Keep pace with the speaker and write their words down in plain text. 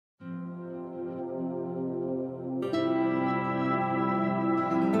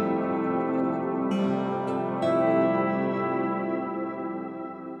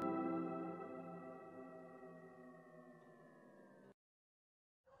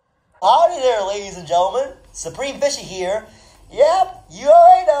Howdy there, ladies and gentlemen. Supreme Fishy here. Yep, you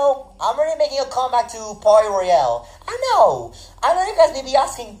already know. I'm already making a comeback to Party Royale. I know you guys may be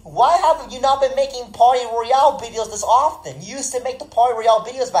asking, why have you not been making Party Royale videos this often? You used to make the Party Royale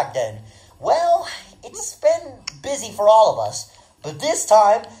videos back then. Well, it's been busy for all of us. But this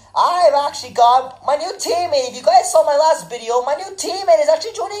time, I've actually got my new teammate. If you guys saw my last video, my new teammate is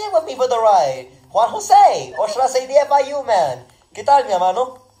actually joining in with me for the ride. Juan Jose, or should I say the FIU man. ¿Qué tal, mi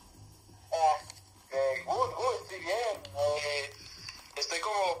hermano? Good, estoy bien. Estoy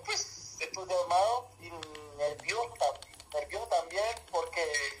como, pues, entusiasmado y nervioso también porque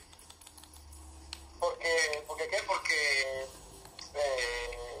pues,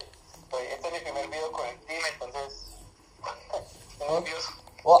 este es mi primer video con el team, entonces estoy nervioso.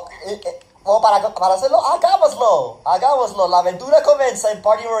 Well, para hacerlo, hagámoslo. La aventura comienza en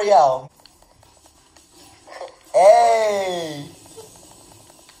Party Royale. ¡Ey!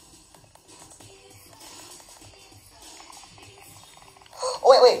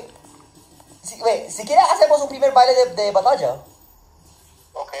 Wait. Si quieres hacemos un primer baile de batalla.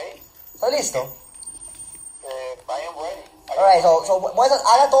 Ok. ¿Estás listo? I am ready. Alright,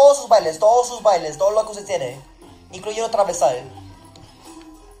 haga todos sus bailes, todo lo que usted tiene. Incluyendo atravesar.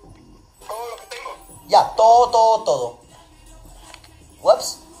 Todo lo que tengo. Ya, todo.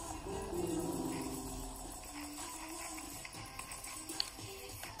 Whoops.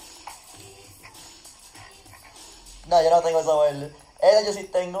 No, yo no tengo esa baile. Esa yo sí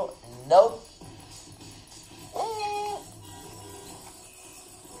tengo. No.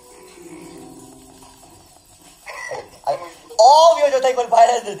 Obvio yo tengo el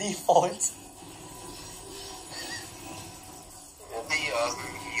baile de default. Dios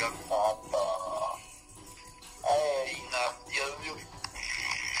mío, papá. Ay, no, Dios mío.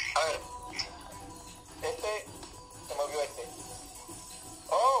 A ver. Se me olvidó este.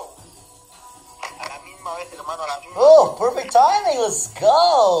 Oh. A la misma vez, hermano, a la misma vez. Oh, perfect timing, let's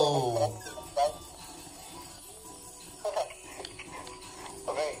go.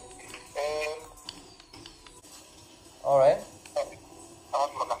 Okay. Alright.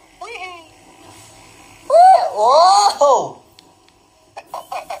 Vamos por acá. ¡Wow!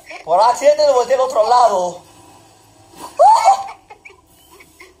 Por accidente lo volteé al otro lado.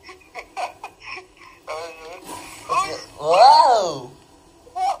 ¡Wow!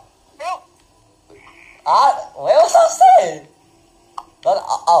 Where was I saying?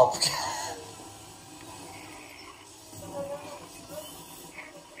 Oh.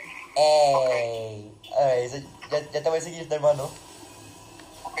 Ey. Alright, ya te voy a seguir, hermano.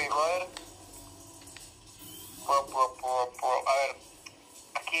 Ok, brother. A ver.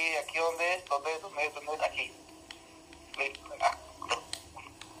 Aquí ¿dónde es? ¿Dónde es? Aquí.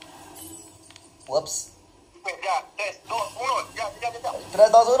 Whoops. Ya, 3, 2, 1, ya.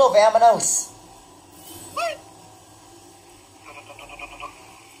 3, 2, 1, vámonos.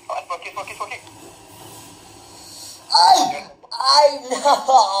 Por aquí. ¡Ay, no!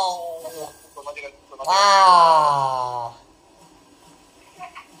 ¡Ah!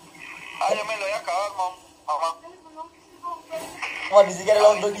 Ya me lo voy a acabar, mamá. Bueno, ni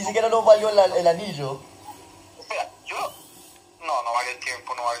siquiera nos valió el anillo. Espera, yo... No vale el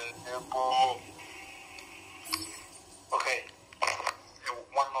tiempo. Ok.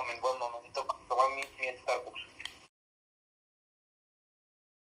 One moment. Tomar mi Starbucks.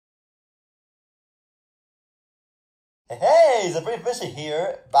 Hey, Supreme Fishy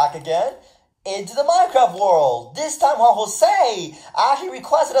here, back again, into the Minecraft world. This time Juan Jose actually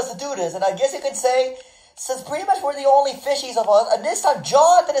requested us to do this, and I guess you could say, since pretty much we're the only fishies of us, and this time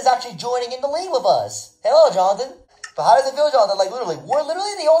Jonathan is actually joining in the lead with us. Hello, Jonathan. But how does it feel, Jonathan? Like, we're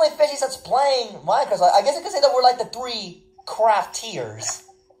literally the only fishies that's playing Minecraft. So I guess you could say that we're like the 3 crafteers.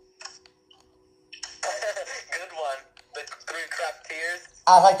 Good one. The 3 crafteers.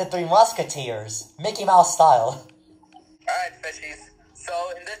 I like the 3 musketeers, Mickey Mouse style. Alright, fishies. So,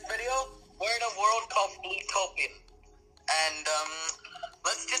 in this video, we're in a world called Bluetopia. And,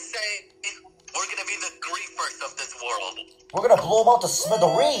 let's just say, we're gonna be the griefers of this world. We're gonna blow them out to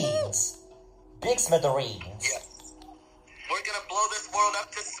smithereens. Big smithereens. Yes. We're gonna blow this world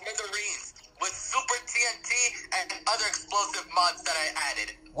up to smithereens with super TNT and other explosive mods that I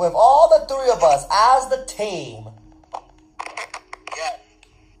added. With all the 3 of us as the team. Yeah.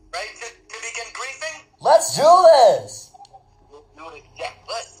 Ready to begin griefing? Let's do this! Yeah,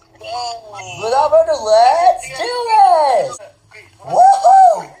 let's go! Without further ado, let's do this!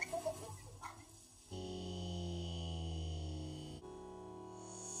 Woohoo!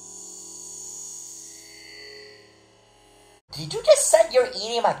 Did you just say you're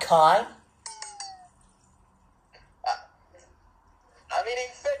eating my kind? I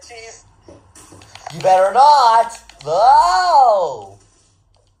eating fishies. You better not. No.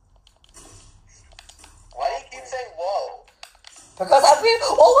 Why do you keep saying whoa? Because I'm being.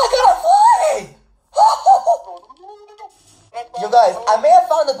 Oh my God, I'm flying. You guys, I may have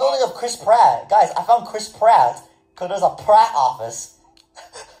found the building of Chris Pratt. Guys, I found Chris Pratt because there's a Pratt office.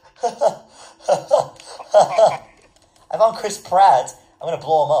 I found Chris Pratt. I'm gonna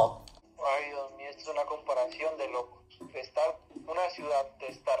blow him up. Ay, Dios mío, esto es una comparación de locos. De estar una ciudad, de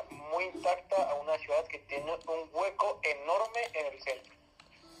estar muy intacta a una ciudad que tiene un hueco enorme en el centro.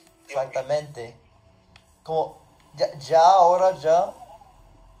 Exactamente. Como ya ahora ya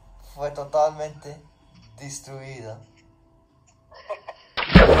fue totalmente destruida.